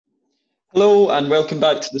Hello and welcome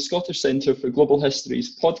back to the Scottish Centre for Global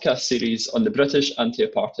History's podcast series on the British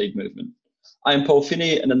anti-apartheid movement. I'm Paul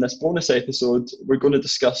Feeney, and in this bonus episode, we're going to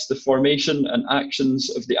discuss the formation and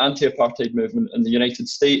actions of the anti-apartheid movement in the United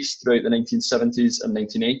States throughout the 1970s and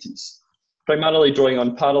 1980s, primarily drawing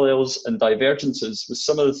on parallels and divergences with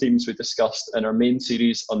some of the themes we discussed in our main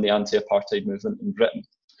series on the anti-apartheid movement in Britain.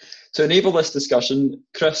 To enable this discussion,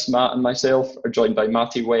 Chris, Matt and myself are joined by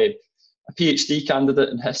Mattie Webb, a PhD candidate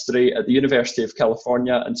in history at the University of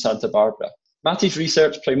California in Santa Barbara. Mattie's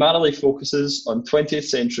research primarily focuses on 20th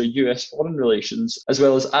century US foreign relations as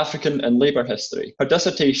well as African and labour history. Her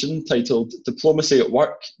dissertation, titled Diplomacy at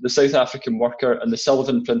Work, the South African Worker and the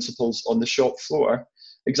Sullivan Principles on the Shop Floor,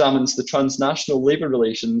 examines the transnational labour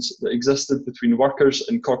relations that existed between workers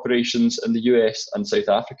and corporations in the US and South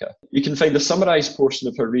Africa. You can find a summarised portion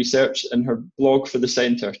of her research in her blog for the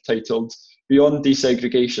Centre, titled Beyond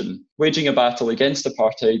Desegregation, Waging a Battle Against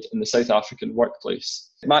Apartheid in the South African Workplace.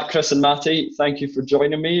 Matt, Chris and Mattie, thank you for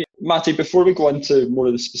joining me. Mattie, before we go into more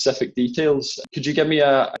of the specific details, could you give me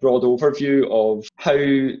a broad overview of how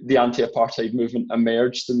the anti-apartheid movement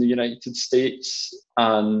emerged in the United States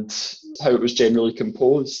and how it was generally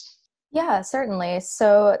composed? Yeah, certainly.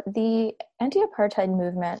 So the anti-apartheid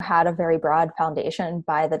movement had a very broad foundation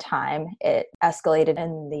by the time it escalated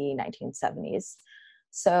in the 1970s.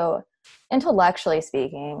 So intellectually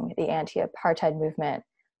speaking, the anti-apartheid movement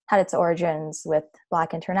had its origins with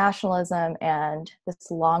Black internationalism and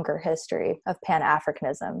this longer history of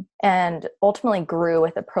Pan-Africanism, and ultimately grew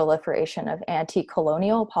with the proliferation of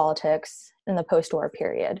anti-colonial politics in the post-war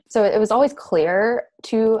period. So it was always clear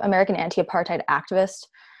to American anti-apartheid activists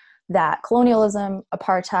that colonialism,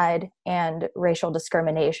 apartheid, and racial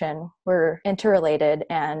discrimination were interrelated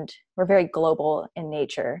and were very global in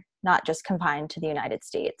nature, not just confined to the United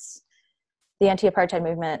States. The anti-apartheid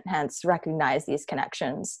movement hence recognized these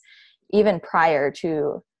connections even prior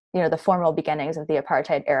to the formal beginnings of the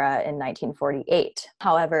apartheid era in 1948.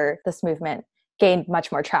 However, this movement gained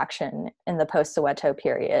much more traction in the post-Soweto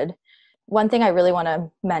period. One thing I really want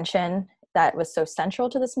to mention that was so central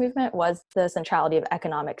to this movement was the centrality of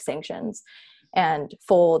economic sanctions and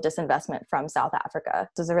full disinvestment from South Africa.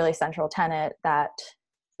 This is a really central tenet that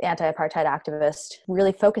anti-apartheid activists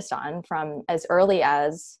really focused on from as early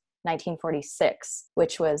as 1946,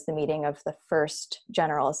 which was the meeting of the first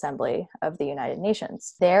General Assembly of the United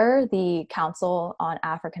Nations. There, the Council on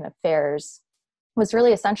African Affairs was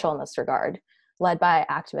really essential in this regard, led by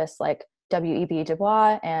activists like W.E.B. Du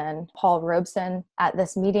Bois and Paul Robeson. At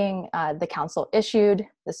this meeting, the council issued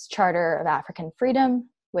this Charter of African Freedom,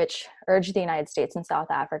 which urged the United States and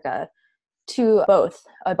South Africa to both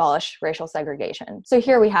abolish racial segregation. So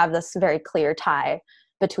here we have this very clear tie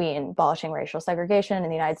between abolishing racial segregation in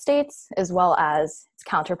the United States as well as its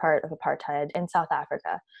counterpart of apartheid in South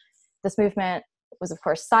Africa. This movement was, of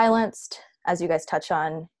course, silenced, as you guys touch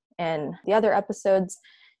on in the other episodes,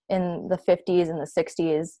 in the 50s and the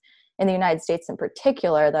 60s. In the United States in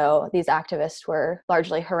particular, though, these activists were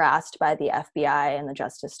largely harassed by the FBI and the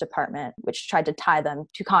Justice Department, which tried to tie them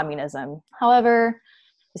to communism. However,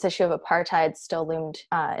 this issue of apartheid still loomed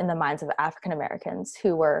in the minds of African Americans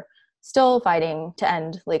who were still fighting to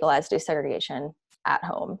end legalized desegregation at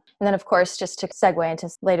home. And then, of course, just to segue into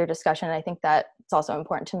later discussion, I think that it's also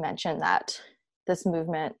important to mention that this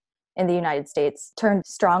movement in the United States turned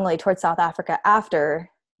strongly towards South Africa after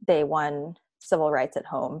they won civil rights at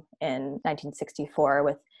home in 1964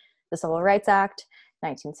 with the Civil Rights Act,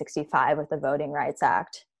 1965 with the Voting Rights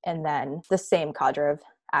Act, and then the same cadre of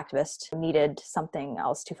activists needed something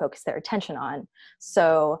else to focus their attention on.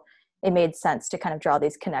 So it made sense to kind of draw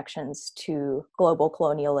these connections to global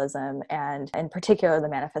colonialism and in particular the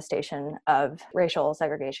manifestation of racial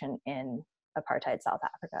segregation in apartheid South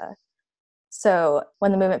Africa. So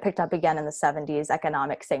when the movement picked up again in the 70s,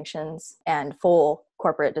 economic sanctions and full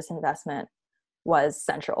corporate disinvestment was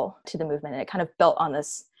central to the movement, and it kind of built on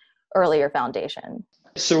this earlier foundation.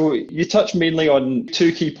 So you touched mainly on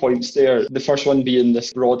two key points there. The first one being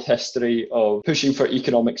this broad history of pushing for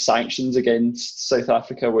economic sanctions against South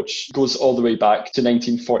Africa, which goes all the way back to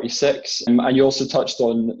 1946. And you also touched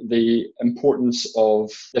on the importance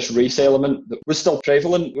of this race element that was still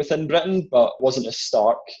prevalent within Britain, but wasn't as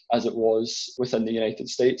stark as it was within the United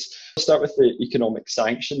States. I'll start with the economic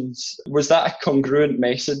sanctions. Was that a congruent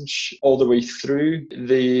message all the way through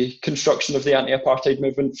the construction of the anti-apartheid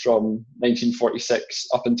movement from 1946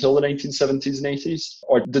 up until the 1970s and 80s?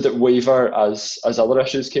 Or did it waver as other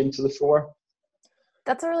issues came to the fore?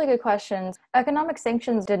 That's a really good question. Economic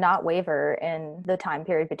sanctions did not waver in the time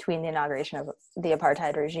period between the inauguration of the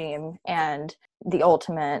apartheid regime and the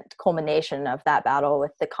ultimate culmination of that battle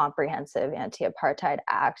with the Comprehensive Anti-Apartheid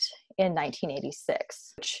Act in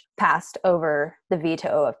 1986, which passed over the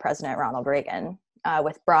veto of President Ronald Reagan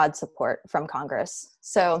with broad support from Congress.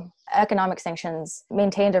 So economic sanctions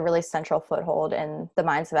maintained a really central foothold in the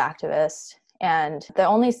minds of activists. And the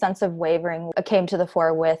only sense of wavering came to the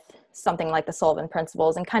fore with something like the Sullivan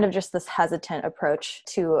Principles and kind of just this hesitant approach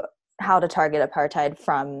to how to target apartheid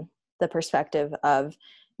from the perspective of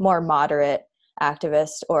more moderate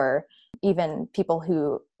activists or even people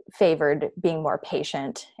who favored being more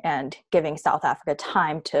patient and giving South Africa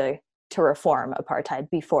time to reform apartheid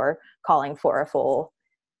before calling for a full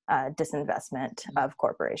disinvestment of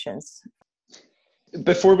corporations.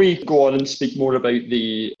 Before we go on and speak more about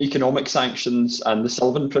the economic sanctions and the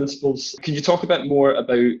Sullivan Principles, can you talk a bit more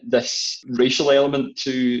about this racial element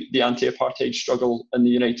to the anti-apartheid struggle in the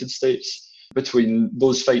United States between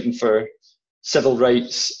those fighting for civil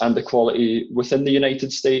rights and equality within the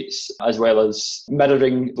United States, as well as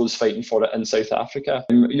mirroring those fighting for it in South Africa?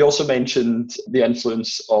 You also mentioned the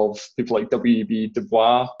influence of people like W.E.B. Du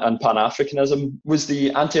Bois and Pan-Africanism. Was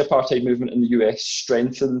the anti-apartheid movement in the US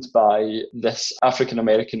strengthened by this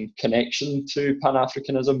African-American connection to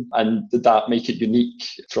Pan-Africanism? And did that make it unique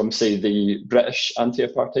from, say, the British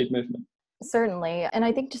anti-apartheid movement? Certainly. And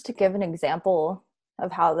I think just to give an example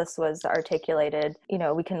of how this was articulated,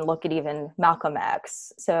 we can look at even Malcolm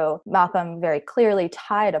X. So Malcolm very clearly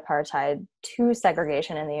tied apartheid to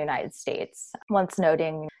segregation in the United States, once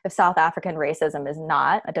noting if South African racism is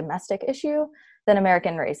not a domestic issue, then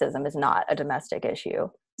American racism is not a domestic issue.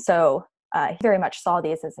 So he very much saw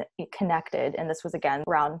these as connected, and this was again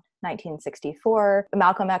around 1964.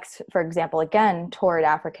 Malcolm X, for example, again toured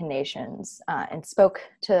African nations and spoke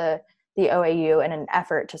to the OAU in an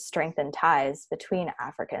effort to strengthen ties between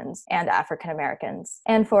Africans and African Americans,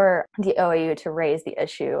 and for the OAU to raise the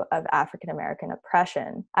issue of African American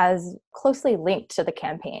oppression as closely linked to the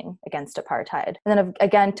campaign against apartheid. And then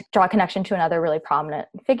again, to draw a connection to another really prominent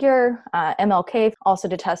figure, MLK also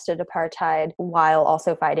detested apartheid while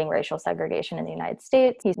also fighting racial segregation in the United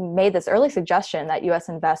States. He made this early suggestion that US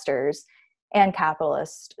investors and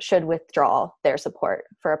capitalists should withdraw their support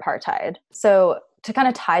for apartheid. So to kind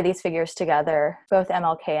of tie these figures together, both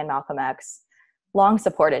MLK and Malcolm X long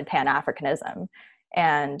supported Pan-Africanism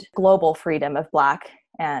and global freedom of Black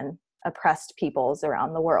and oppressed peoples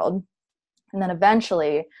around the world. And then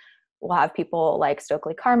eventually we'll have people like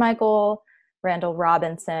Stokely Carmichael, Randall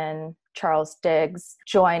Robinson, Charles Diggs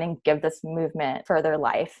join and give this movement further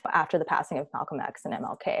life after the passing of Malcolm X and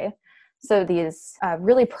MLK. So these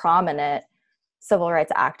really prominent civil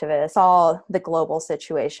rights activists saw the global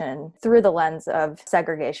situation through the lens of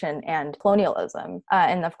segregation and colonialism.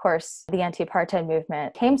 And of course, the anti-apartheid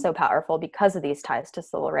movement became so powerful because of these ties to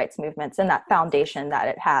civil rights movements and that foundation that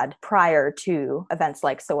it had prior to events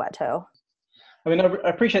like Soweto. I mean, I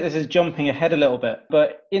appreciate this is jumping ahead a little bit,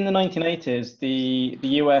 but in the 1980s, the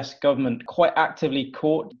US government quite actively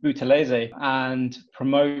court Buthelezi and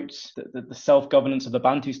promotes the self-governance of the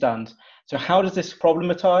Bantustan. So how does this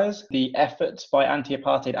problematize the efforts by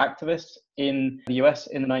anti-apartheid activists in the US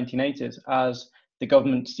in the 1980s as the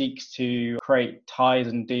government seeks to create ties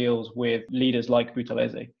and deals with leaders like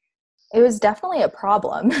Buthelezi? It was definitely a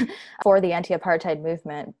problem for the anti-apartheid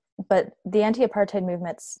movement, but the anti-apartheid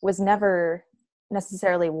movement was never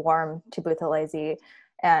necessarily warm to Buthelezi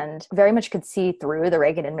and very much could see through the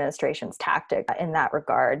Reagan administration's tactic in that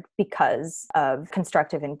regard because of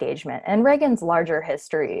constructive engagement and Reagan's larger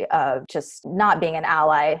history of just not being an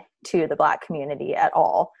ally to the Black community at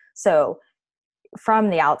all. So from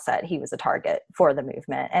the outset, he was a target for the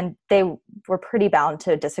movement, and they were pretty bound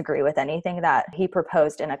to disagree with anything that he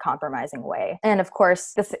proposed in a compromising way. And of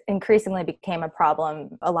course, this increasingly became a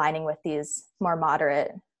problem aligning with these more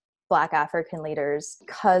moderate Black African leaders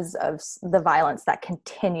because of the violence that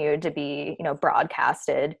continued to be,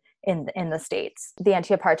 broadcasted in the States. The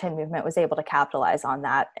anti-apartheid movement was able to capitalize on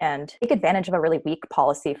that and take advantage of a really weak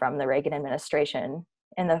policy from the Reagan administration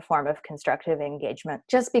in the form of constructive engagement,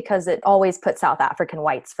 just because it always put South African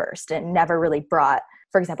whites first and never really brought,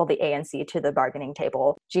 for example, the ANC to the bargaining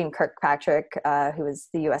table. Jean Kirkpatrick, who was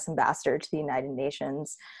the US ambassador to the United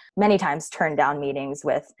Nations, many times turned down meetings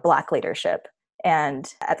with Black leadership.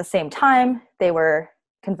 And at the same time, they were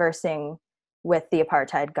conversing with the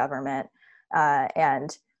apartheid government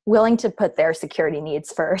and willing to put their security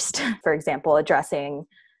needs first. For example, addressing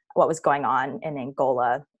what was going on in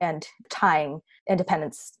Angola and tying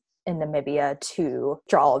independence in Namibia to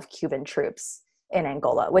withdrawal of Cuban troops in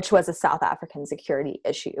Angola, which was a South African security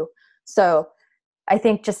issue. So I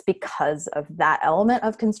think just because of that element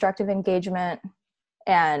of constructive engagement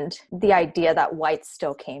and the idea that whites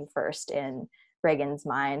still came first in Reagan's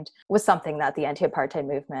mind was something that the anti-apartheid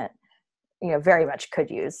movement very much could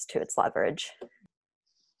use to its leverage.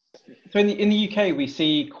 So in the UK, we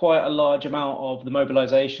see quite a large amount of the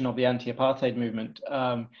mobilization of the anti-apartheid movement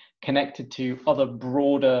connected to other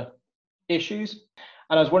broader issues.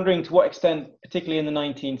 And I was wondering to what extent, particularly in the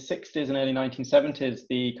 1960s and early 1970s,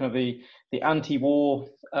 the anti-war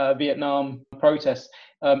Vietnam protests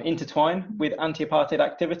intertwine with anti-apartheid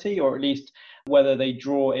activity, or at least whether they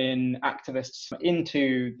draw in activists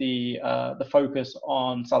into the focus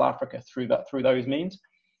on South Africa through those means.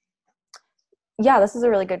 Yeah, this is a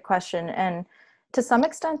really good question. And to some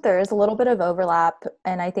extent, there is a little bit of overlap.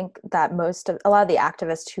 And I think that a lot of the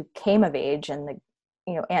activists who came of age in the,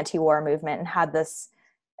 anti-war movement and had this,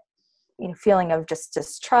 feeling of just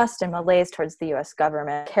distrust and malaise towards the US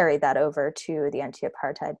government carried that over to the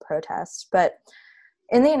anti-apartheid protests. But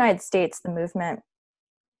in the United States, the movement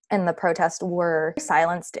and the protests were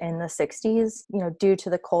silenced in the 60s, due to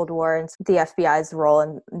the Cold War and the FBI's role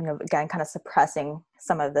in, again, kind of suppressing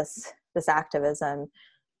some of this activism.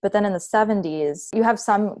 But then in the 70s, you have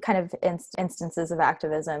some kind of instances of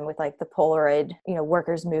activism with like the Polaroid,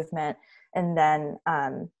 workers movement, and then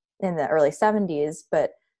in the early 70s.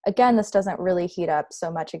 But again, this doesn't really heat up so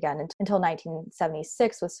much again until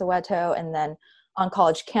 1976 with Soweto, and then on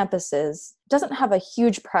college campuses doesn't have a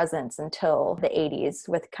huge presence until the 80s,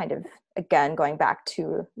 with kind of, again, going back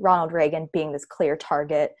to Ronald Reagan being this clear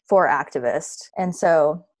target for activists. And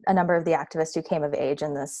so a number of the activists who came of age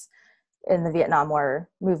in the Vietnam War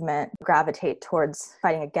movement gravitate towards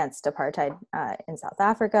fighting against apartheid in South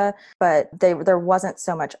Africa, but there wasn't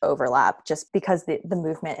so much overlap just because the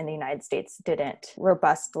movement in the United States didn't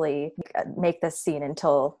robustly make this scene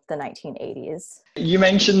until the 1980s. You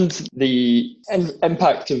mentioned the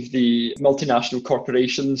impact of the multinational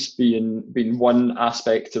corporations being one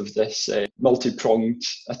aspect of this multi-pronged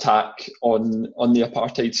attack on the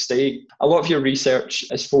apartheid state. A lot of your research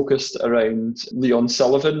is focused around Leon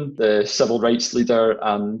Sullivan, the civil rights leader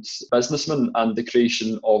and businessman, and the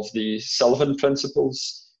creation of the Sullivan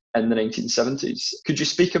Principles in the 1970s. Could you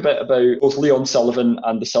speak a bit about both Leon Sullivan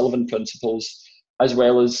and the Sullivan Principles, as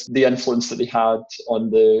well as the influence that they had on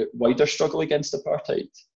the wider struggle against apartheid?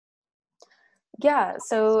 Yeah,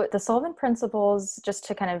 so the Sullivan Principles, just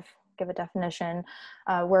to kind of give a definition,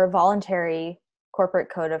 were a voluntary corporate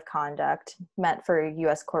code of conduct meant for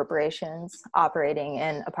U.S. corporations operating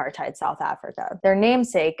in apartheid South Africa. Their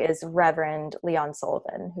namesake is Reverend Leon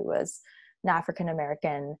Sullivan, who was an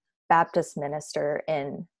African-American Baptist minister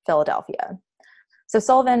in Philadelphia. So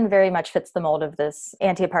Sullivan very much fits the mold of this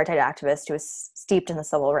anti-apartheid activist who was steeped in the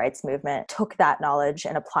civil rights movement, took that knowledge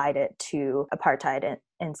and applied it to apartheid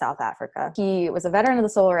in South Africa. He was a veteran of the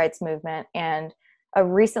civil rights movement and a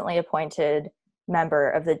recently appointed member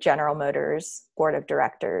of the General Motors board of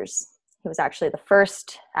directors. He was actually the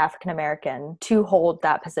first African-American to hold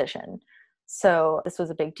that position. So this was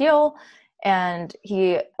a big deal. And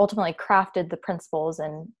he ultimately crafted the principles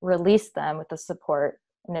and released them with the support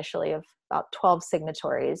initially of about 12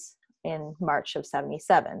 signatories in March of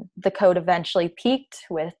 77. The code eventually peaked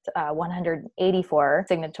with 184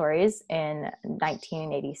 signatories in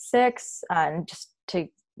 1986. And just to,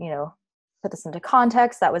 put this into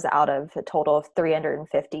context, that was out of a total of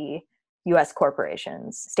 350 U.S.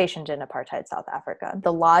 corporations stationed in apartheid South Africa.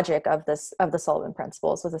 The logic of the Sullivan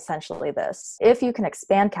Principles was essentially this: if you can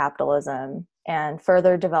expand capitalism and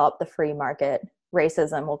further develop the free market,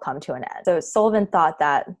 racism will come to an end. So Sullivan thought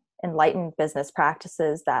that enlightened business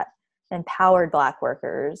practices that empowered Black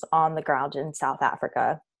workers on the ground in South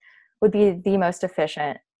Africa would be the most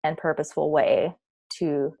efficient and purposeful way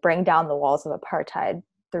to bring down the walls of apartheid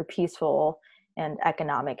through peaceful and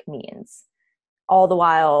economic means, all the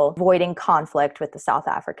while avoiding conflict with the South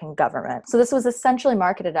African government. So this was essentially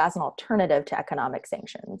marketed as an alternative to economic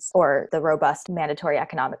sanctions, or the robust mandatory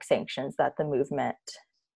economic sanctions that the movement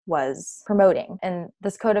was promoting. And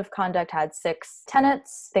this code of conduct had 6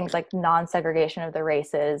 tenets, things like non-segregation of the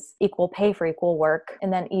races, equal pay for equal work,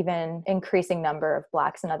 and then even increasing number of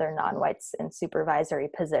Blacks and other non-whites in supervisory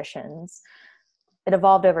positions. It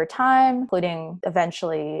evolved over time, including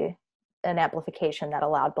eventually an amplification that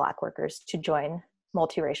allowed Black workers to join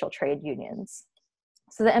multiracial trade unions.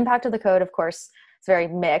 So the impact of the code, of course, is very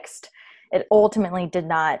mixed. It ultimately did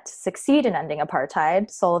not succeed in ending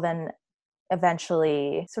apartheid. Sullivan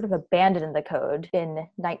eventually sort of abandoned the code in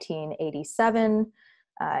 1987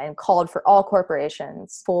 and called for all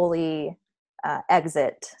corporations fully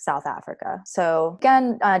exit South Africa. So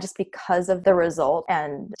again, just because of the result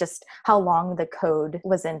and just how long the code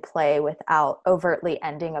was in play without overtly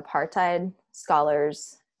ending apartheid,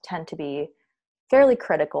 scholars tend to be fairly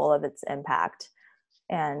critical of its impact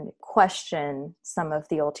and question some of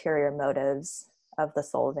the ulterior motives of the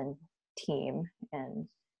Sullivan team in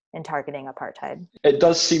targeting apartheid. It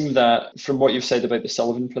does seem that from what you've said about the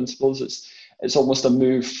Sullivan principles, it's almost a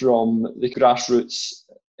move from the grassroots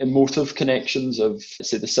emotive connections of,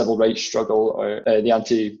 say, the civil rights struggle or the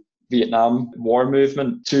anti-Vietnam War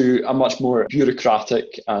movement to a much more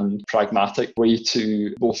bureaucratic and pragmatic way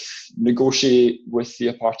to both negotiate with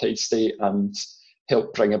the apartheid state and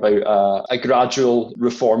help bring about a gradual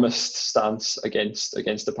reformist stance against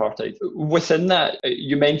apartheid. Within that,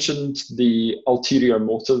 you mentioned the ulterior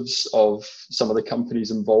motives of some of the companies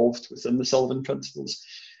involved within the Sullivan Principles.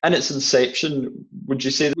 In its inception, would you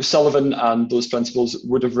say that Sullivan and those principles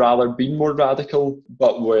would have rather been more radical,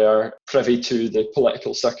 but were privy to the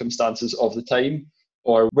political circumstances of the time?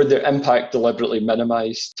 Or were their impact deliberately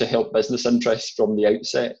minimised to help business interests from the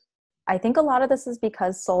outset? I think a lot of this is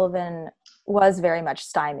because Sullivan was very much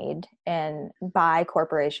stymied by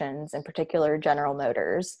corporations, in particular General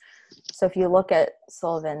Motors. So if you look at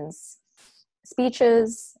Sullivan's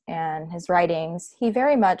speeches and his writings, he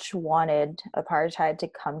very much wanted apartheid to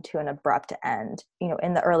come to an abrupt end.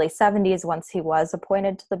 In the early 70s, once he was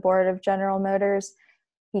appointed to the board of General Motors,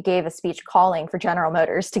 he gave a speech calling for General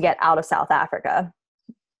Motors to get out of South Africa,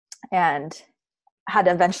 and had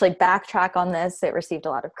to eventually backtrack on this. It received a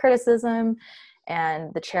lot of criticism,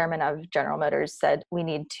 and the chairman of General Motors said, we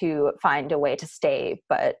need to find a way to stay,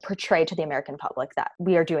 but portray to the American public that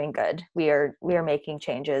we are doing good. We are making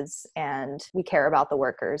changes, and we care about the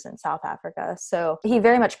workers in South Africa. So he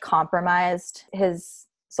very much compromised his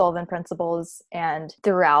Sullivan principles, and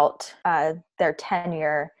throughout their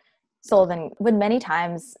tenure, Sullivan would many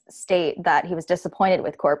times state that he was disappointed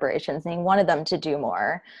with corporations and he wanted them to do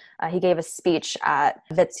more. He gave a speech at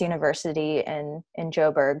Wits University in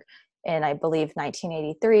Joburg in, I believe,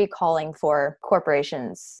 1983, calling for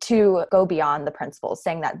corporations to go beyond the principles,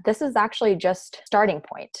 saying that this is actually just starting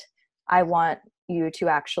point. I want you to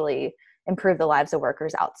actually improve the lives of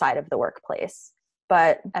workers outside of the workplace.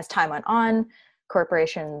 But as time went on,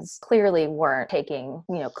 corporations clearly weren't taking,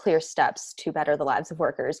 clear steps to better the lives of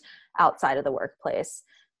workers outside of the workplace.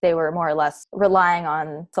 They were more or less relying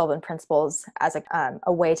on Sullivan principles as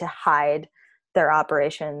a way to hide their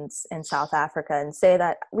operations in South Africa and say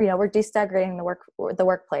that, we're desegregating the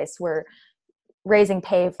workplace, we're raising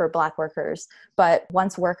pay for Black workers. But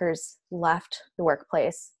once workers left the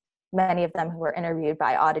workplace, many of them who were interviewed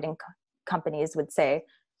by auditing companies would say,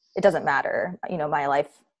 it doesn't matter, my life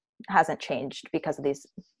hasn't changed because of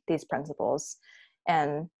these principles.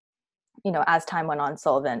 And as time went on,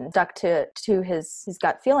 Sullivan stuck to his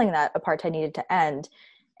gut feeling that apartheid needed to end,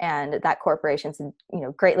 and that corporations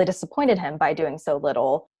greatly disappointed him by doing so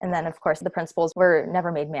little. And then, of course, the principles were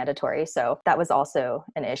never made mandatory, so that was also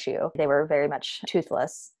an issue. They were very much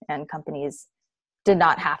toothless, and companies did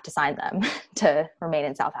not have to sign them to remain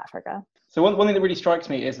in South Africa. So one thing that really strikes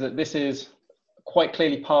me is that this is quite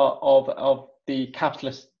clearly part of the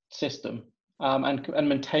capitalist system and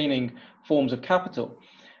maintaining forms of capital,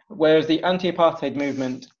 whereas the anti-apartheid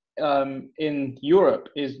movement in Europe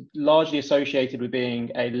is largely associated with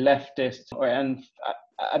being a leftist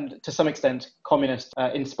and to some extent communist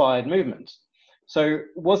inspired movement. So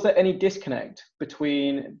was there any disconnect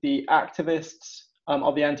between the activists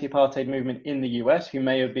of the anti-apartheid movement in the US, who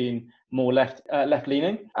may have been more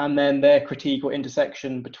left-leaning, and then their critique or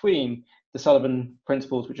intersection between the Sullivan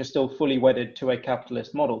principles, which are still fully wedded to a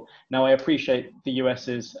capitalist model? Now, I appreciate the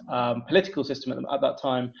US's political system at that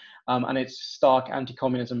time, and its stark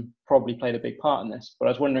anti-communism probably played a big part in this. But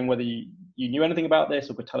I was wondering whether you knew anything about this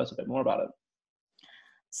or could tell us a bit more about it.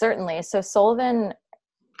 Certainly. So Sullivan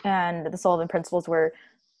and the Sullivan principles were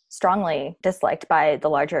strongly disliked by the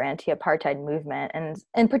larger anti-apartheid movement,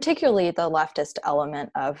 and particularly the leftist element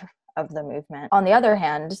of the movement. On the other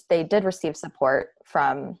hand, they did receive support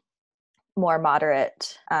from more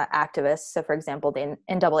moderate activists. So, for example, the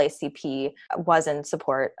NAACP was in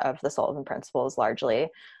support of the Sullivan principles largely,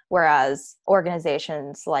 whereas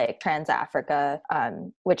organizations like Trans Africa,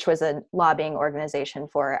 which was a lobbying organization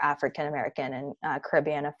for African American and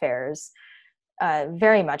Caribbean affairs,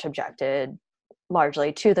 very much objected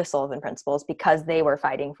largely to the Sullivan principles because they were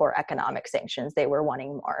fighting for economic sanctions. They were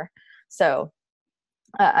wanting more. So,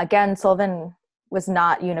 again, Sullivan was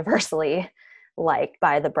not universally liked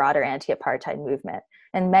by the broader anti-apartheid movement.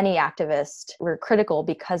 And many activists were critical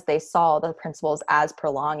because they saw the principles as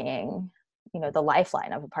prolonging, the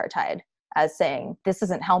lifeline of apartheid, as saying, this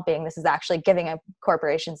isn't helping, this is actually giving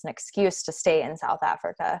corporations an excuse to stay in South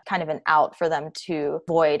Africa, kind of an out for them to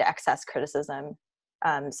avoid excess criticism.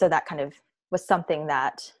 So that kind of was something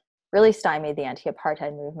that really stymied the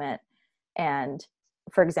anti-apartheid movement. And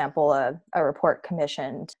for example, a report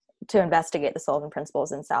commissioned to investigate the Sullivan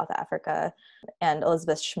Principles in South Africa. And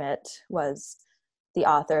Elizabeth Schmidt was the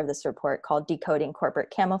author of this report called Decoding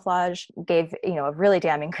Corporate Camouflage, gave, a really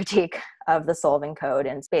damning critique of the Sullivan Code.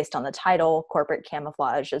 And it's based on the title, corporate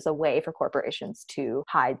camouflage is a way for corporations to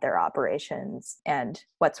hide their operations and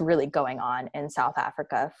what's really going on in South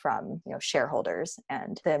Africa from, shareholders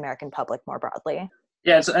and the American public more broadly.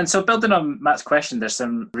 Yeah, and so building on Matt's question, there's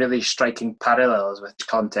some really striking parallels with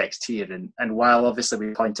context here. And while obviously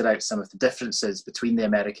we pointed out some of the differences between the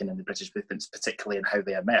American and the British movements, particularly in how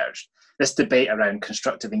they emerged, this debate around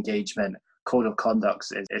constructive engagement, code of conduct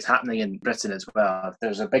is happening in Britain as well.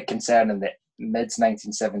 There's a big concern in the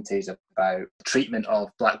mid-1970s about treatment of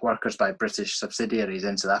black workers by British subsidiaries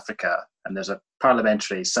in South Africa. And there's a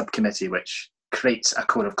parliamentary subcommittee which creates a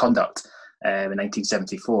code of conduct in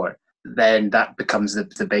 1974. Then that becomes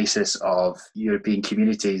the basis of European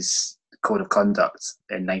Community's Code of Conduct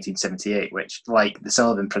in 1978, which, like the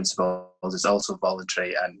Sullivan Principles, is also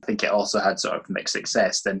voluntary, and I think it also had sort of mixed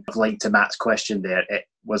success. And linked to Matt's question there, it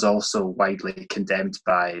was also widely condemned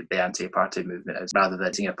by the anti-apartheid movement. As rather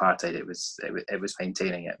than apartheid, it was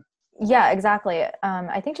maintaining it. Yeah, exactly.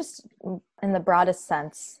 I think just in the broadest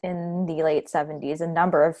sense, in the late 70s, a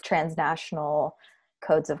number of transnational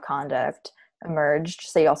codes of conduct emerged.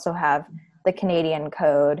 So you also have the Canadian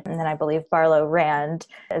Code, and then I believe Barlow Rand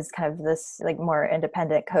is kind of this more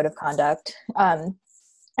independent code of conduct.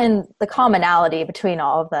 And the commonality between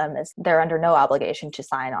all of them is they're under no obligation to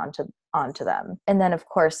sign onto them. And then, of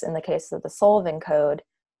course, in the case of the Sullivan Code,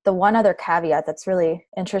 the one other caveat that's really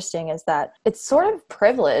interesting is that it's sort of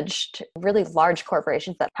privileged really large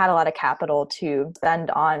corporations that had a lot of capital to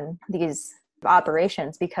spend on these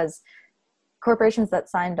operations, because corporations that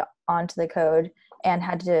signed onto the code and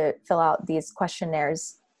had to fill out these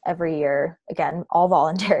questionnaires every year, again, all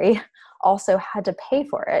voluntary, also had to pay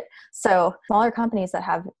for it. So smaller companies that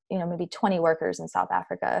have, maybe 20 workers in South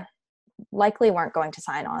Africa likely weren't going to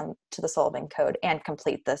sign on to the Sullivan Code and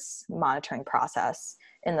complete this monitoring process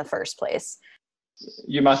in the first place.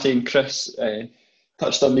 You, Mattie, and Chris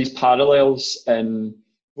touched on these parallels in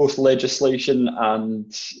both legislation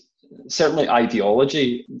and certainly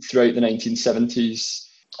ideology throughout the 1970s.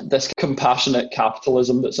 This compassionate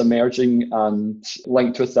capitalism that's emerging, and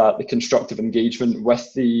linked with that, the constructive engagement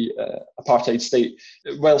with the apartheid state.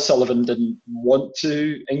 While Sullivan didn't want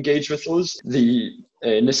to engage with those, the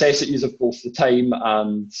necessities of both the time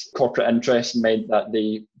and corporate interests meant that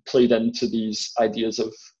they played into these ideas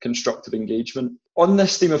of constructive engagement. On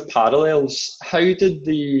this theme of parallels, how did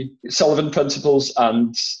the Sullivan Principles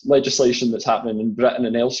and legislation that's happening in Britain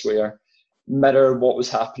and elsewhere mirror what was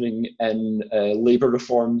happening in labour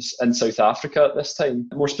reforms in South Africa at this time?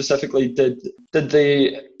 More specifically, did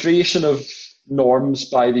the creation of norms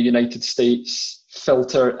by the United States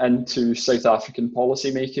filter into South African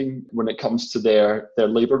policymaking when it comes to their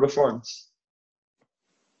labour reforms?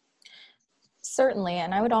 Certainly,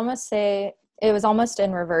 and I would almost say it was almost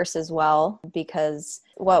in reverse as well, because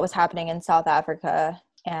what was happening in South Africa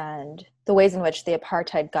and the ways in which the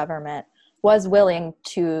apartheid government was willing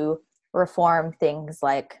to reform things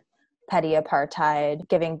like petty apartheid,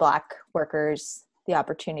 giving Black workers the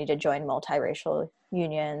opportunity to join multiracial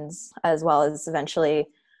unions, as well as eventually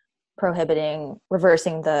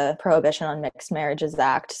reversing the Prohibition on Mixed Marriages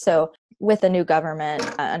Act. So with the new government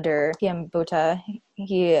under PM Botha,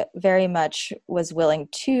 he very much was willing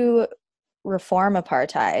to reform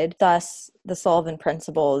apartheid. Thus, the Sullivan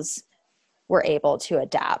Principles were able to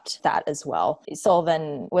adapt that as well.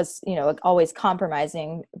 Sullivan was, always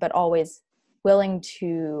compromising, but always willing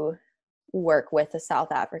to work with the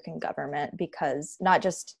South African government, because not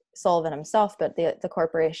just Sullivan himself, but the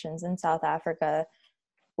corporations in South Africa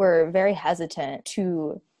were very hesitant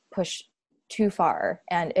to push too far.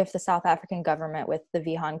 And if the South African government, with the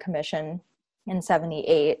Vihan Commission in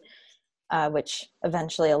 78, which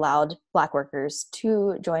eventually allowed Black workers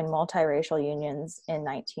to join multiracial unions in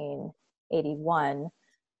 1981,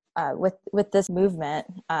 with this movement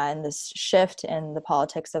and this shift in the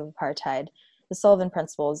politics of apartheid, the Sullivan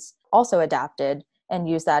Principles also adapted and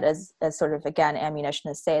used that as sort of, again, ammunition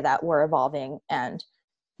to say that we're evolving and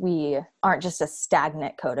we aren't just a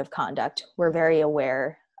stagnant code of conduct. We're very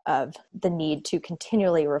aware of the need to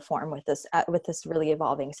continually reform with this really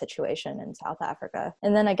evolving situation in South Africa.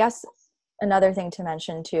 And then I guess another thing to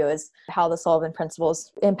mention too is how the Sullivan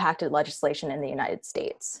Principles impacted legislation in the United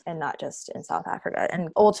States and not just in South Africa, and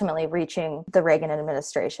ultimately reaching the Reagan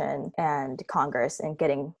administration and Congress and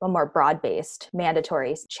getting a more broad-based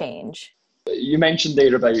mandatory change You mentioned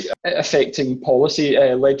there about affecting policy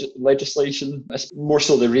legislation, more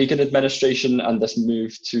so the Reagan administration and this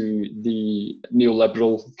move to the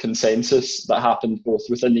neoliberal consensus that happened both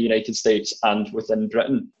within the United States and within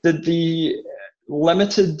Britain. Did the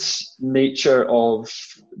limited nature of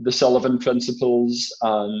the Sullivan Principles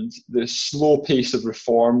and the slow pace of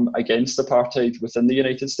reform against apartheid within the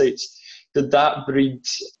United States, did that breed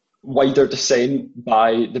wider dissent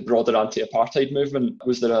by the broader anti-apartheid movement?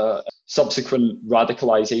 Was there a subsequent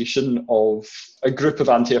radicalisation of a group of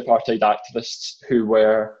anti-apartheid activists who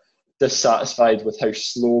were dissatisfied with how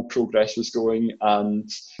slow progress was going and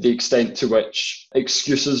the extent to which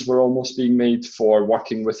excuses were almost being made for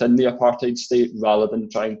working within the apartheid state rather than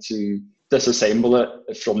trying to disassemble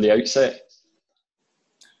it from the outset?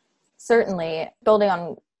 Certainly, building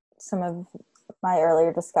on some of my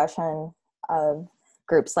earlier discussion of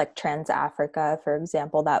groups like Trans-Africa, for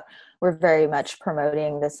example, that were very much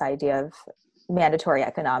promoting this idea of mandatory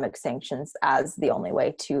economic sanctions as the only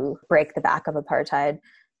way to break the back of apartheid.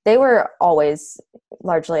 They were always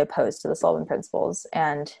largely opposed to the Sullivan Principles.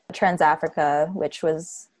 And Trans-Africa, which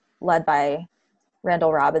was led by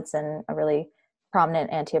Randall Robinson, a really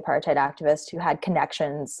prominent anti-apartheid activist who had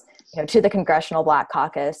connections, to the Congressional Black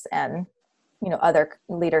Caucus and, other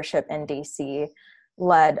leadership in DC,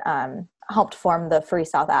 helped form the Free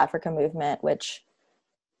South Africa movement, which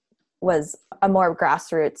was a more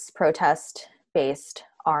grassroots protest-based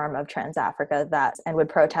arm of Trans-Africa and would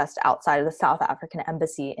protest outside of the South African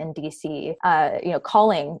embassy in DC,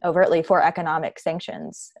 calling overtly for economic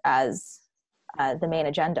sanctions as the main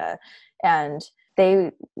agenda. And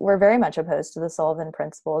they were very much opposed to the Sullivan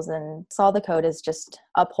Principles and saw the code as just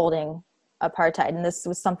upholding apartheid. And this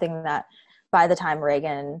was something that by the time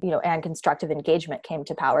Reagan, and constructive engagement came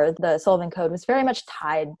to power, the Sullivan Code was very much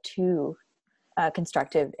tied to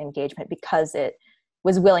constructive engagement because it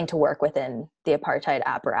was willing to work within the apartheid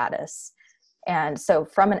apparatus. And so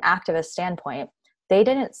from an activist standpoint, they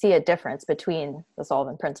didn't see a difference between the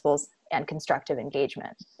Sullivan Principles and constructive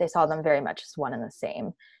engagement. They saw them very much as one and the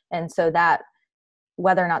same. And so that,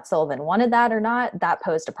 whether or not Sullivan wanted that or not, that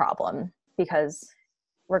posed a problem because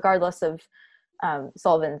regardless of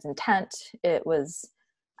Sullivan's intent, it was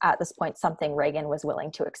at this point something Reagan was willing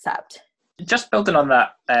to accept. Just building on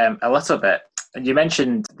that a little bit, and you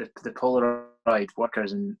mentioned the Polaroid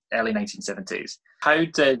workers in early 1970s. How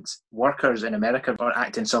did workers in America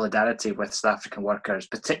act in solidarity with South African workers,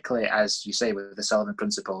 particularly, as you say, with the Sullivan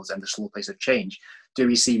Principles and the slow pace of change? Do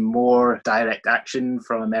we see more direct action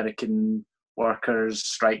from American workers,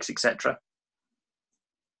 strikes, etc.?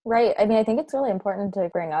 Right. I mean, I think it's really important to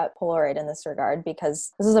bring up Polaroid in this regard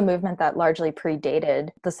because this is a movement that largely predated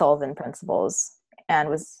the Sullivan Principles and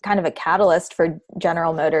was kind of a catalyst for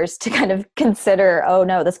General Motors to kind of consider, oh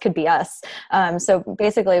no, this could be us. So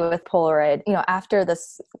basically with Polaroid, after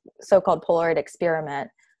this so-called Polaroid experiment,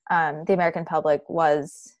 the American public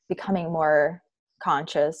was becoming more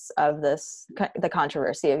conscious of the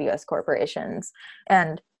controversy of U.S. corporations.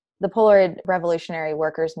 And the Polaroid Revolutionary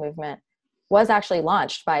Workers Movement was actually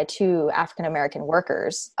launched by two African-American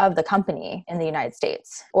workers of the company in the United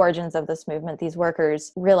States. Origins of this movement, these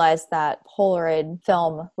workers realized that Polaroid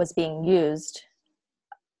film was being used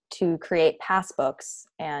to create passbooks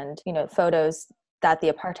and, photos that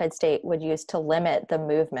the apartheid state would use to limit the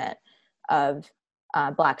movement of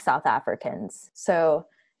Black South Africans. So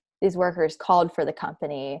these workers called for the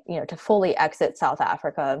company, to fully exit South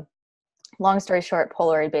Africa. Long story short,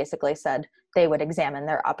 Polaroid basically said they would examine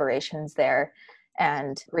their operations there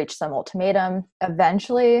and reach some ultimatum.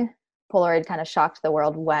 Eventually, Polaroid kind of shocked the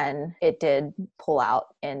world when it did pull out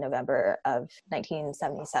in November of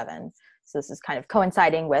 1977. So this is kind of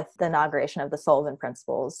coinciding with the inauguration of the Sullivan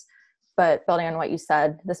Principles. But building on what you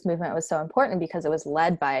said, this movement was so important because it was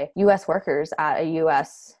led by U.S. workers at a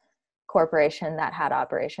U.S. corporation that had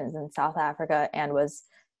operations in South Africa and was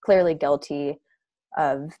clearly guilty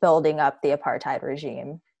of building up the apartheid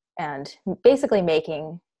regime and basically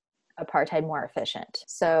making apartheid more efficient.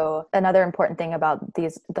 So another important thing about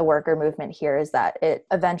the worker movement here is that it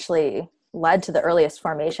eventually led to the earliest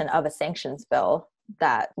formation of a sanctions bill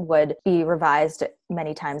that would be revised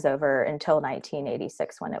many times over until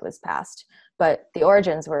 1986 when it was passed. But the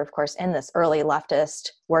origins were, of course, in this early leftist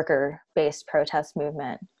worker-based protest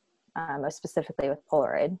movement, most specifically with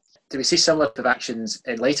Polaroid. Do we see similar type of actions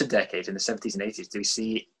in later decades, in the 70s and 80s? Do we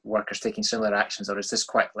see workers taking similar actions, or is this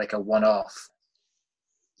quite like a one-off?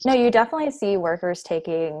 No, you definitely see workers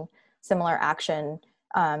taking similar action,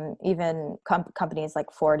 even companies like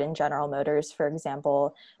Ford and General Motors, for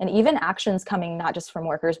example, and even actions coming not just from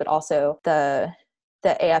workers, but also the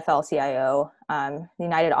AFL-CIO, the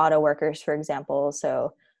United Auto Workers, for example.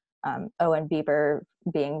 So Owen Bieber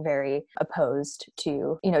being very opposed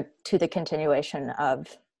to, to the continuation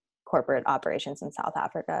of corporate operations in South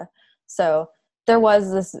Africa. So there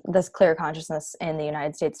was this clear consciousness in the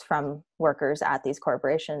United States from workers at these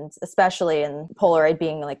corporations, especially in Polaroid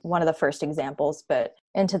being like one of the first examples, but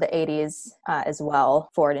into the 80s as well,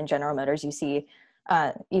 Ford and General Motors, you see,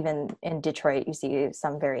 even in Detroit, you see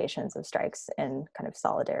some variations of strikes in kind of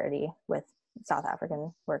solidarity with South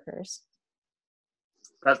African workers.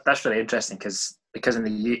 That's really interesting because in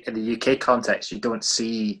the UK context, you don't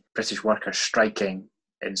see British workers striking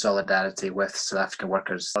in solidarity with South African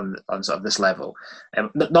workers on sort of this level.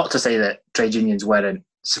 Not to say that trade unions weren't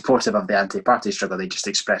supportive of the anti-apartheid struggle, they just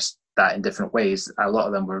expressed that in different ways. A lot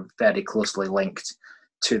of them were very closely linked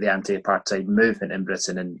to the anti-apartheid movement in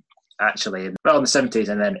Britain, and actually, in the 70s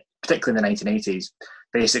and then particularly in the 1980s,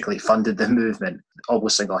 basically funded the movement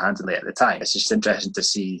almost single-handedly at the time. It's just interesting to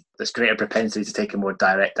see this greater propensity to take a more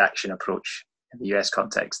direct action approach in the US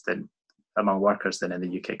context than among workers than in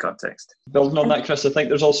the UK context. Building on that, Chris, I think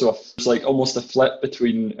there's also almost a flip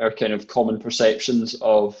between our kind of common perceptions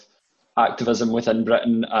of activism within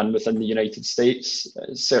Britain and within the United States.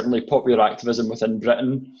 Certainly popular activism within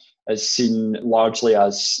Britain is seen largely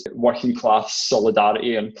as working class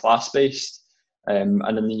solidarity and class-based. And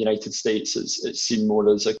in the United States, it's seen more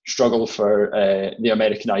as a struggle for the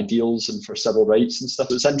American ideals and for civil rights and stuff.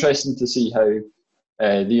 It's interesting to see how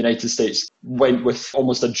the United States went with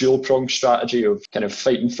almost a dual-pronged strategy of kind of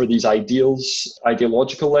fighting for these ideals,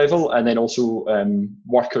 ideological level, and then also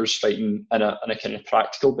workers fighting on a kind of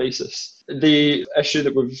practical basis. The issue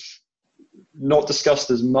that we've not discussed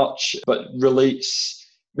as much, but relates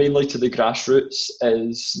mainly to the grassroots,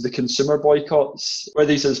 is the consumer boycotts. Were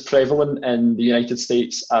these as prevalent in the United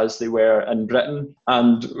States as they were in Britain?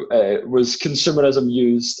 And was consumerism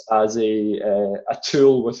used as a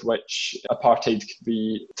tool with which apartheid could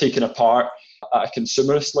be taken apart at a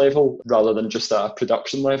consumerist level rather than just at a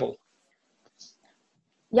production level?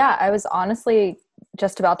 Yeah, I was honestly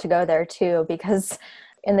just about to go there too, because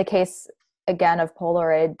in the case, again, of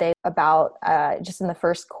Polaroid, they just in the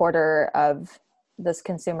first quarter of this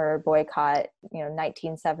consumer boycott,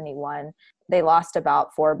 1971, they lost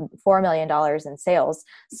about $4 million in sales.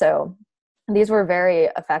 So these were very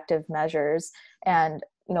effective measures. And,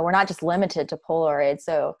 we're not just limited to Polaroid.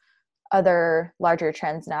 So other larger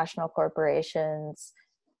transnational corporations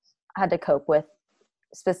had to cope with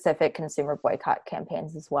specific consumer boycott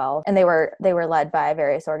campaigns as well. And they were led by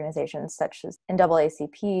various organizations such as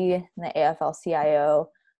NAACP and the AFL-CIO,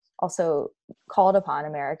 also called upon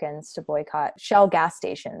Americans to boycott Shell gas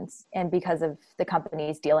stations, and because of the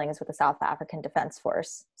company's dealings with the South African Defense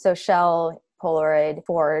Force. So Shell, Polaroid,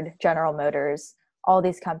 Ford, General Motors, all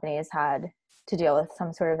these companies had to deal with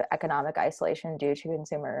some sort of economic isolation due to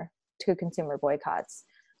consumer boycotts.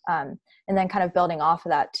 And then kind of building off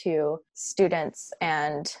of that too, students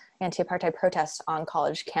and anti-apartheid protests on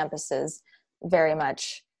college campuses very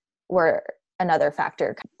much were another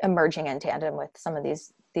factor emerging in tandem with some of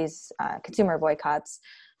these consumer boycotts.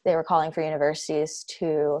 They were calling for universities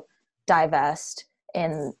to divest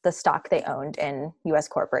in the stock they owned in U.S.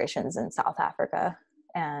 corporations in South Africa.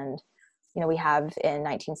 And, we have in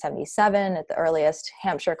 1977, at the earliest,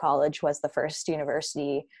 Hampshire College was the first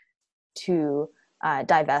university to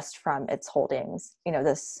divest from its holdings.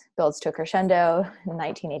 This builds to a crescendo. In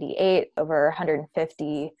 1988, over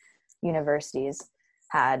 150 universities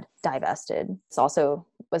had divested. This also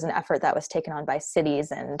was an effort that was taken on by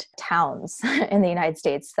cities and towns in the United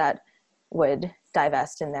States that would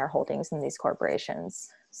divest in their holdings in these corporations.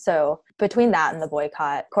 So between that and the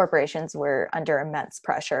boycott, corporations were under immense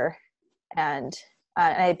pressure. And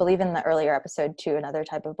I believe in the earlier episode too, another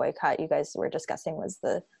type of boycott you guys were discussing was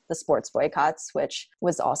the sports boycotts, which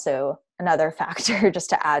was also another factor just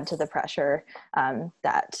to add to the pressure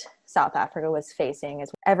that South Africa was facing, as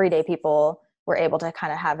everyday people were able to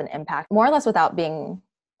kind of have an impact more or less without being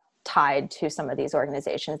tied to some of these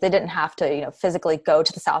organizations. They didn't have to, physically go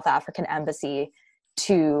to the South African embassy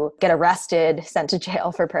to get arrested, sent to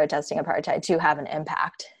jail for protesting apartheid to have an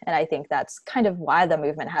impact. And I think that's kind of why the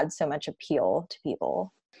movement had so much appeal to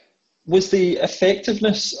people. Was the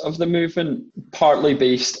effectiveness of the movement partly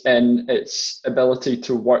based in its ability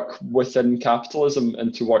to work within capitalism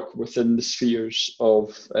and to work within the spheres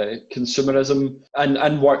of consumerism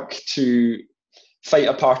and work to fight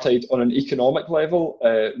apartheid on an economic level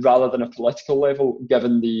rather than a political level,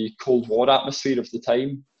 given the Cold War atmosphere of the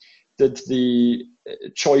time? Did the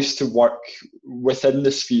choice to work within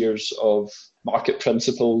the spheres of market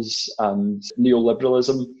principles and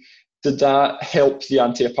neoliberalism, did that help the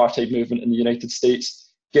anti-apartheid movement in the United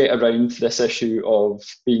States get around this issue of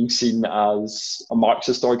being seen as a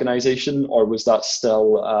Marxist organisation, or was that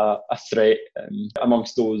still a threat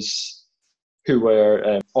amongst those who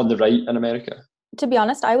were on the right in America? To be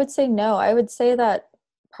honest, I would say no. I would say that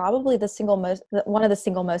probably one of the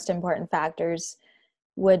single most important factors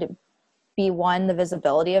would be, one, the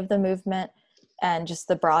visibility of the movement and just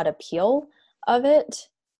the broad appeal of it,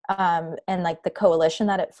 and like the coalition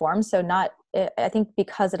that it formed. So I think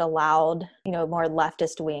because it allowed, more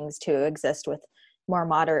leftist wings to exist with more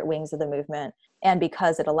moderate wings of the movement, and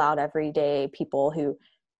because it allowed everyday people who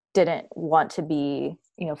didn't want to be,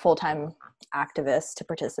 full-time activists to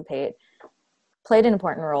participate, played an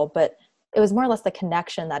important role. But it was more or less the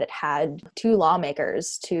connection that it had to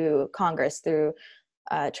lawmakers, to Congress through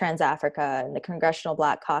Trans-Africa and the Congressional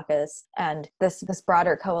Black Caucus, and this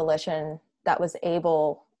broader coalition that was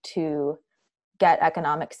able to get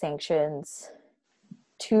economic sanctions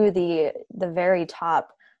to the very top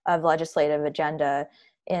of legislative agenda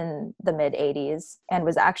in the mid-'80s, and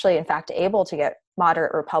was actually, in fact, able to get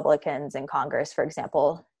moderate Republicans in Congress, for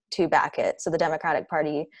example, to back it. So the Democratic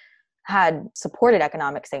Party had supported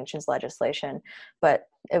economic sanctions legislation, but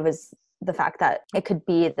it was the fact that it could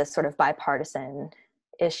be this sort of bipartisan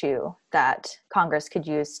issue that Congress could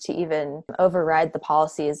use to even override the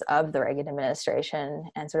policies of the Reagan administration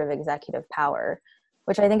and sort of executive power,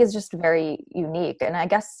 which I think is just very unique. And I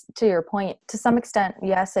guess to your point, to some extent,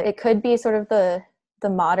 yes, it could be sort of the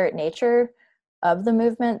moderate nature of the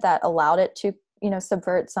movement that allowed it to,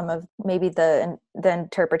 subvert some of maybe the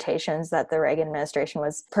interpretations that the Reagan administration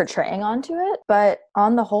was portraying onto it. But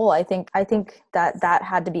on the whole, I think that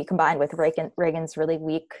had to be combined with Reagan's really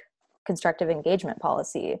weak constructive engagement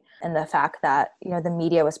policy, and the fact that the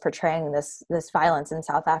media was portraying this violence in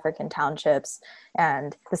South African townships,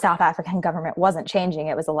 and the South African government wasn't changing,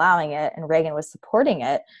 it was allowing it, and Reagan was supporting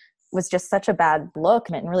it, was just such a bad look,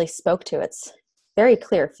 and really spoke to its very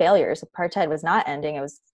clear failures. Apartheid was not ending, it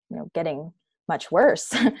was getting much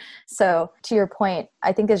worse. So to your point,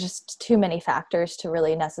 I think there's just too many factors to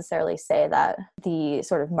really necessarily say that the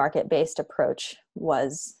sort of market-based approach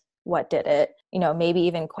was what did it. Maybe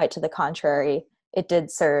even quite to the contrary, it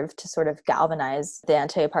did serve to sort of galvanize the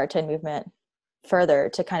anti-apartheid movement further,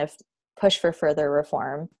 to kind of push for further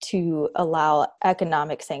reform, to allow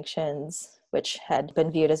economic sanctions, which had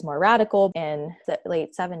been viewed as more radical in the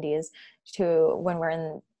late 70s, to when we're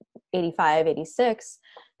in 85, 86,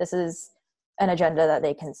 this is an agenda that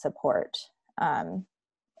they can support. And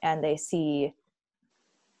they see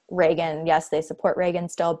Reagan, yes, they support Reagan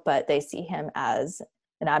still, but they see him as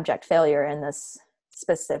an abject failure in this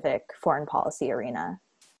specific foreign policy arena.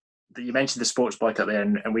 You mentioned the sports boycott there,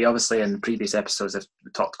 and we obviously in previous episodes have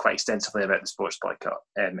talked quite extensively about the sports boycott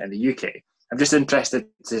in the UK. I'm just interested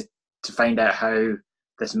to find out how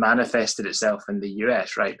this manifested itself in the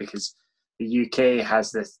US, right? Because the UK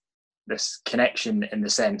has this connection in the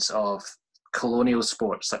sense of colonial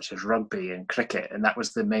sports such as rugby and cricket, and that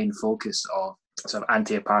was the main focus of sort of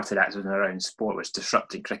anti-apartheid activism around sport, was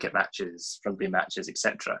disrupting cricket matches, rugby matches,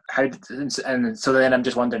 etc. And so then I'm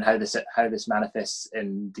just wondering how this manifests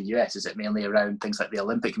in the US. Is it mainly around things like the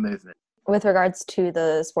Olympic movement? With regards to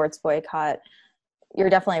the sports boycott, you're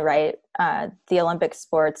definitely right. The Olympic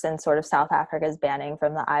sports and sort of South Africa's banning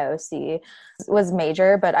from the IOC was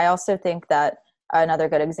major, but I also think that another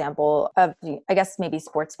good example of, I guess, maybe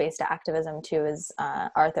sports-based activism too is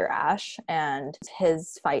Arthur Ashe, and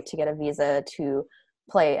his fight to get a visa to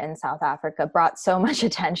play in South Africa brought so much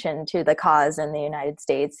attention to the cause in the United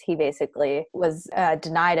States. He basically was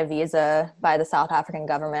denied a visa by the South African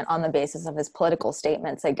government on the basis of his political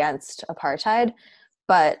statements against apartheid,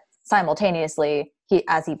 but simultaneously,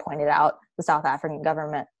 as he pointed out, the South African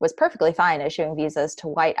government was perfectly fine issuing visas to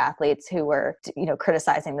white athletes who were,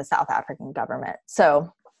 criticizing the South African government.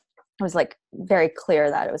 So it was very clear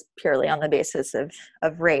that it was purely on the basis of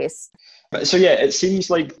race. So yeah, it seems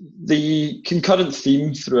like the concurrent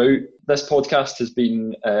theme throughout this podcast has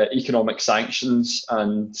been economic sanctions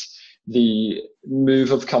and the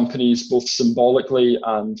move of companies both symbolically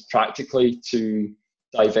and practically to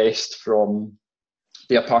divest from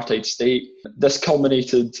the apartheid state. This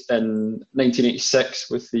culminated in 1986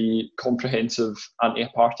 with the Comprehensive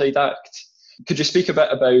Anti-Apartheid Act. Could you speak a bit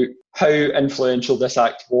about how influential this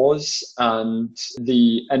act was and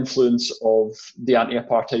the influence of the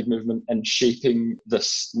anti-apartheid movement in shaping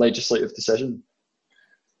this legislative decision?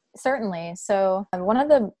 Certainly. So one of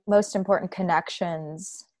the most important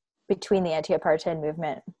connections between the anti-apartheid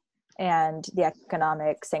movement and the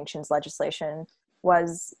economic sanctions legislation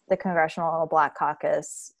was the Congressional Black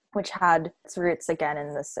Caucus which had its roots again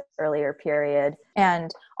in this earlier period,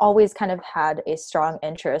 and always kind of had a strong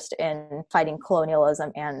interest in fighting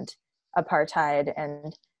colonialism and apartheid,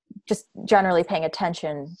 and just generally paying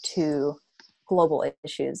attention to global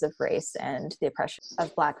issues of race and the oppression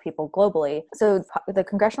of Black people globally. So the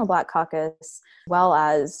Congressional Black Caucus, as well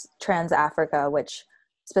as Trans Africa, which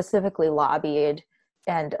specifically lobbied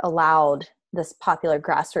and allowed this popular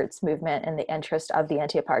grassroots movement in the interest of the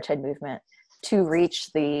anti-apartheid movement to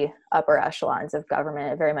reach the upper echelons of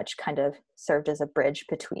government. It very much kind of served as a bridge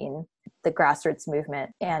between the grassroots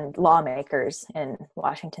movement and lawmakers in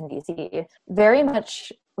Washington, D.C. Very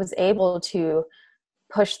much was able to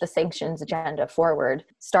push the sanctions agenda forward,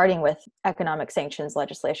 starting with economic sanctions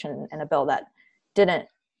legislation and a bill that didn't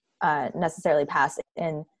necessarily pass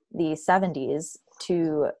in the 70s,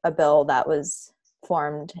 to a bill that was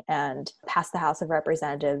formed and passed the House of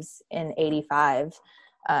Representatives in 85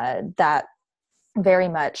 that very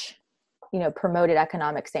much, promoted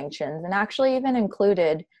economic sanctions, and actually even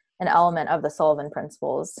included an element of the Sullivan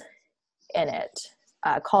principles in it,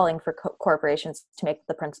 calling for corporations to make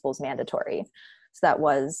the principles mandatory. So that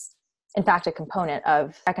was, in fact, a component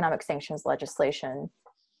of economic sanctions legislation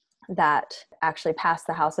that actually passed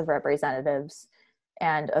the House of Representatives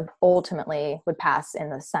and ultimately would pass in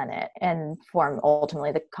the Senate and form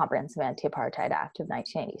ultimately the Comprehensive Anti-Apartheid Act of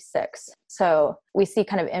 1986. So we see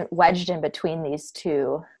kind of wedged in between these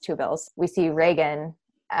two bills, we see Reagan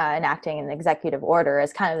enacting an executive order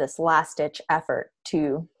as kind of this last-ditch effort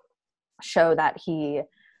to show that he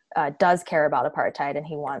does care about apartheid, and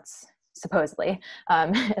he wants, supposedly,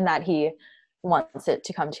 and that he wants it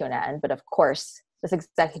to come to an end. But of course, this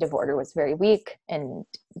executive order was very weak and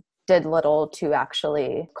did little to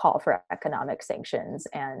actually call for economic sanctions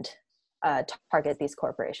and target these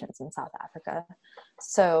corporations in South Africa.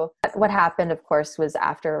 So what happened, of course, was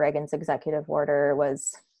after Reagan's executive order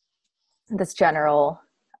was this general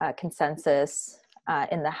consensus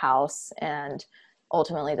in the House and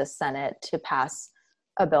ultimately the Senate to pass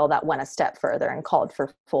a bill that went a step further and called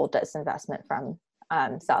for full disinvestment from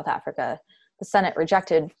South Africa. The Senate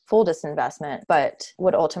rejected full disinvestment, but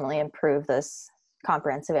would ultimately improve this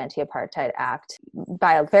Comprehensive Anti-Apartheid Act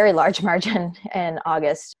by a very large margin in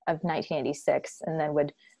August of 1986, and then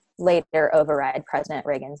would later override President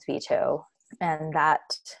Reagan's veto. And that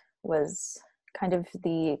was kind of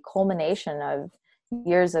the culmination of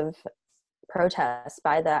years of protests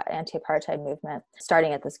by the anti-apartheid movement,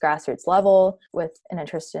 starting at this grassroots level with an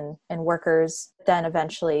interest in workers, then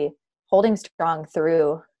eventually holding strong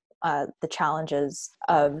through the challenges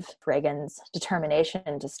of Reagan's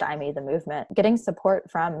determination to stymie the movement, getting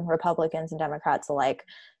support from Republicans and Democrats alike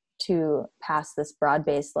to pass this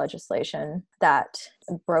broad-based legislation that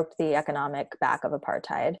broke the economic back of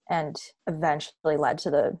apartheid and eventually led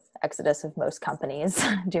to the exodus of most companies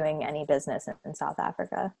doing any business in South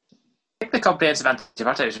Africa. I think the Comprehensive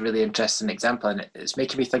Anti-Apartheid is a really interesting example, and it's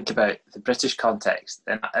making me think about the British context.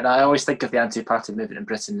 And I always think of the anti-apartheid movement in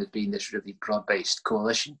Britain as being this really broad-based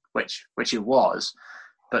coalition, which it was,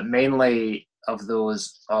 but mainly of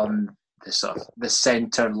those on the sort of the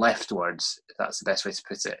centre leftwards, if that's the best way to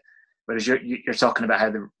put it. Whereas you're talking about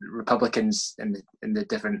how the Republicans in the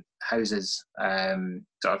different houses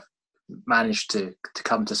sort of managed to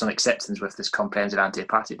come to some acceptance with this Comprehensive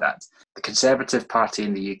Anti-Apartheid Act. The Conservative Party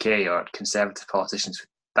in the UK, or Conservative politicians,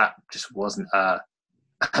 that just wasn't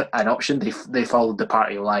an option. They followed the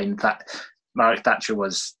party line. That Margaret Thatcher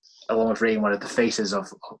was, along with Reagan, one of the faces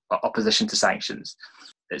of opposition to sanctions.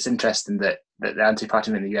 It's interesting that the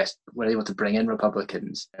anti-party movement in the US were able to bring in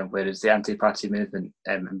Republicans, whereas the anti-party movement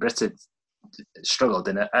in Britain struggled.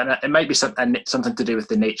 And it might be something to do with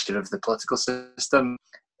the nature of the political system,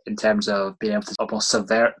 in terms of being able to almost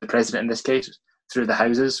subvert the president in this case through the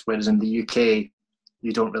houses, whereas in the UK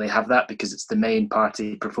you don't really have that because it's the main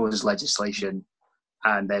party proposes legislation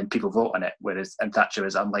and then people vote on it, and Thatcher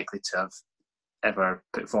is unlikely to have ever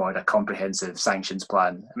put forward a comprehensive sanctions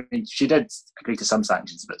plan. I mean, she did agree to some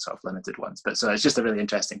sanctions, but sort of limited ones. But so it's just a really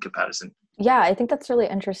interesting comparison. Yeah, I think that's really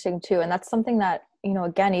interesting too. And that's something that,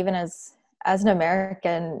 again, even as an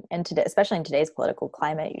American in today, especially in today's political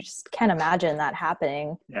climate, you just can't imagine that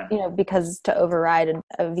happening. Yeah. Because to override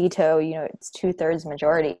a veto, it's 2/3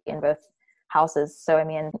 majority in both houses. So, I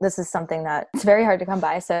mean, this is something that it's very hard to come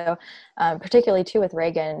by. So, particularly too with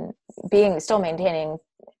Reagan still maintaining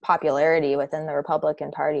popularity within the Republican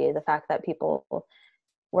Party, the fact that people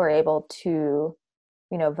were able to,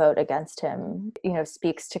 vote against him,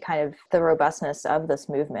 speaks to kind of the robustness of this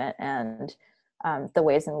movement and the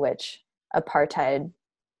ways in which apartheid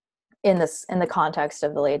in the context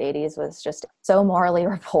of the late 80s was just so morally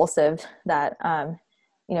repulsive that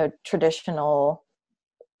traditional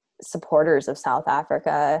supporters of South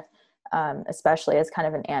Africa, especially as kind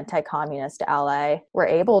of an anti-communist ally, were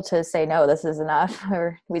able to say, no, this is enough,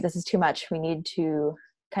 or this is too much. We need to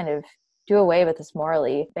kind of do away with this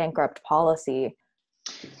morally bankrupt policy.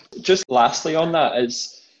 Just lastly on that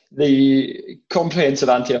is the Comprehensive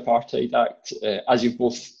Anti-Apartheid Act, as you've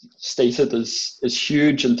both stated, is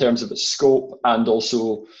huge in terms of its scope, and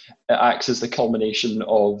also it acts as the culmination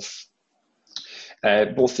of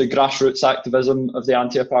both the grassroots activism of the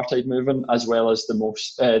anti-apartheid movement, as well as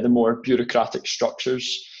the more bureaucratic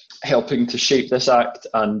structures helping to shape this act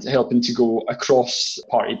and helping to go across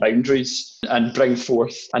party boundaries and bring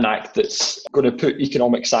forth an act that's going to put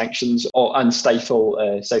economic sanctions and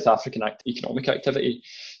stifle South African economic activity.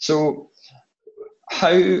 So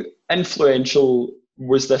how influential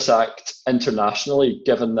was this act internationally,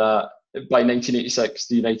 given that by 1986,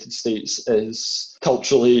 the United States is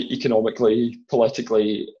culturally, economically,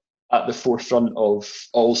 politically at the forefront of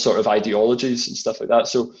all sort of ideologies and stuff like that?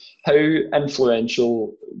 So how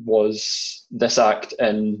influential was this act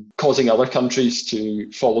in causing other countries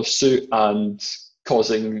to follow suit and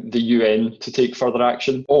causing the UN to take further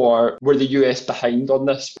action? Or were the US behind on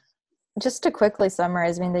this? Just to quickly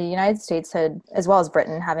summarize, I mean, the United States had, as well as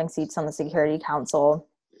Britain, having seats on the Security Council,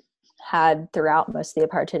 had throughout most of the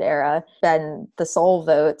apartheid era been the sole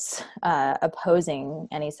votes opposing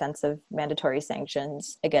any sense of mandatory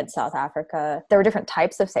sanctions against South Africa. There were different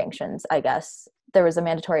types of sanctions, I guess. There was a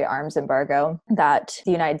mandatory arms embargo that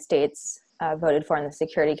the United States voted for in the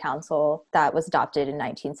Security Council that was adopted in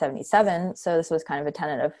 1977. So this was kind of a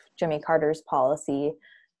tenet of Jimmy Carter's policy,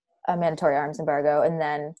 a mandatory arms embargo. And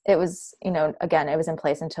then it was, again, it was in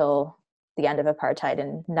place until the end of apartheid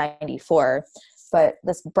in 94. But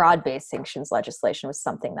this broad-based sanctions legislation was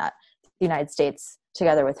something that the United States,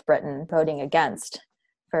 together with Britain, voting against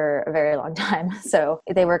for a very long time. So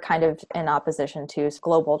they were kind of in opposition to this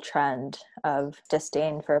global trend of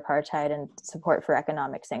disdain for apartheid and support for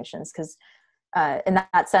economic sanctions. Because in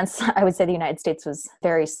that sense, I would say the United States was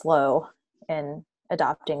very slow in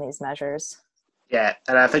adopting these measures. Yeah,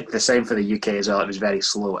 and I think the same for the UK as well. It was very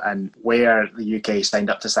slow. And where the UK signed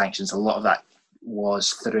up to sanctions, a lot of that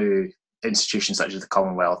was through institutions such as the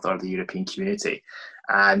Commonwealth or the European Community.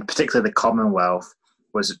 And particularly the Commonwealth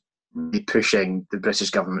was really pushing the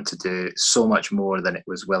British government to do so much more than it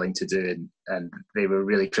was willing to do. And they were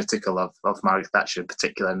really critical of Margaret Thatcher in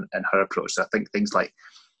particular and her approach. So I think things like,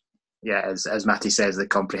 as Mattie says, the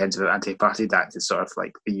Comprehensive Anti-Apartheid Act is sort of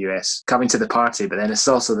like the US coming to the party, but then it's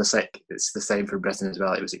also it's the same for Britain as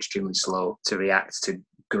well. It was extremely slow to react to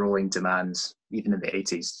growing demands, even in the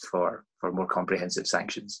 80s, for more comprehensive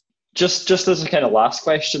sanctions. Just as a kind of last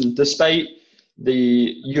question, despite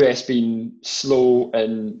the US being slow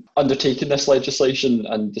in undertaking this legislation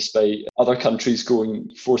and despite other countries going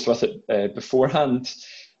forth with it beforehand,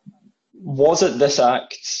 was it this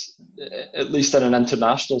act, at least in an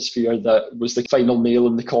international sphere, that was the final nail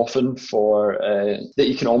in the coffin for the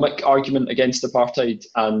economic argument against apartheid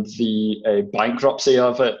and the bankruptcy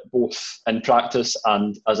of it, both in practice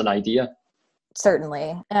and as an idea?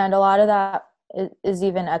 Certainly. And a lot of that is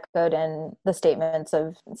even echoed in the statements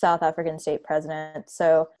of South African state presidents.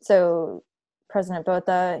 So President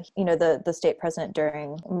Botha, the state president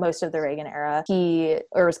during most of the Reagan era, he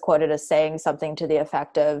was quoted as saying something to the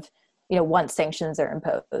effect of, once sanctions are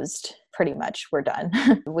imposed, pretty much we're done.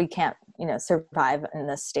 We can't, survive in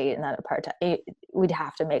this state and that apartheid. We'd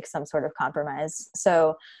have to make some sort of compromise.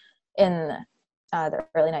 So in the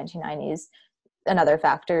early 1990s, another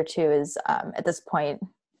factor too is at this point,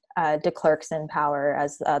 de Klerk's in power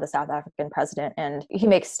as the South African president, and he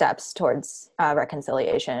makes steps towards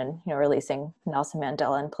reconciliation, releasing Nelson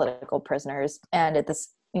Mandela and political prisoners. And at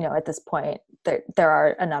this point, there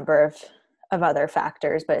are a number of other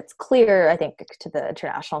factors, but it's clear, I think, to the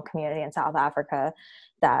international community in South Africa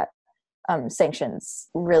that sanctions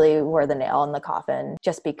really were the nail in the coffin,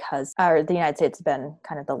 just because the United States has been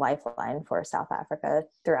kind of the lifeline for South Africa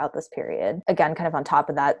throughout this period. Again, kind of on top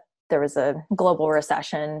of that, there was a global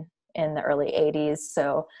recession in the early 80s,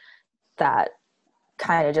 so that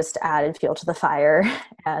kind of just added fuel to the fire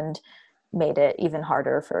and made it even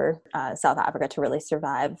harder for South Africa to really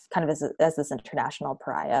survive kind of as this international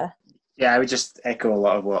pariah. Yeah, I would just echo a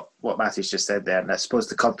lot of what Mattie's just said there. And I suppose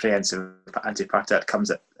the Comprehensive Anti-Apartheid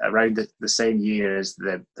comes at around the same year as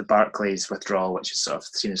the Barclays withdrawal, which is sort of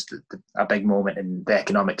seen as a big moment in the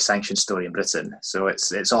economic sanction story in Britain. So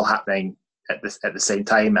it's all happening at the same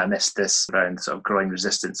time amidst this around sort of growing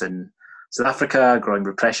resistance in South Africa, growing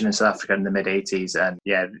repression in South Africa in the mid-80s,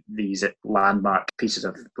 and these landmark pieces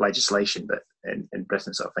of legislation, but in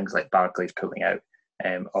Britain, sort of things like Barclays pulling out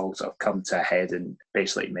all sort of come to a head and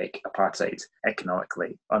basically make apartheid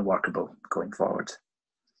economically unworkable going forward.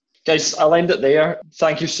 Guys, I'll end it there.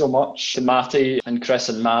 Thank you so much to Mattie and Chris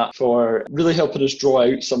and Matt for really helping us draw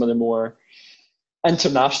out some of the more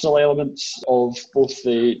international elements of both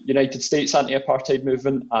the United States anti-apartheid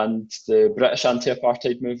movement and the British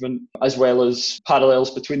anti-apartheid movement, as well as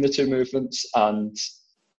parallels between the two movements and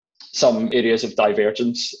some areas of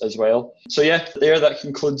divergence as well. So yeah, that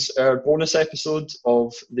concludes our bonus episode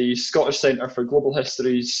of the Scottish Centre for Global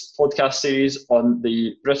History's podcast series on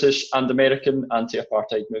the British and American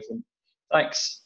anti-apartheid movement. Thanks.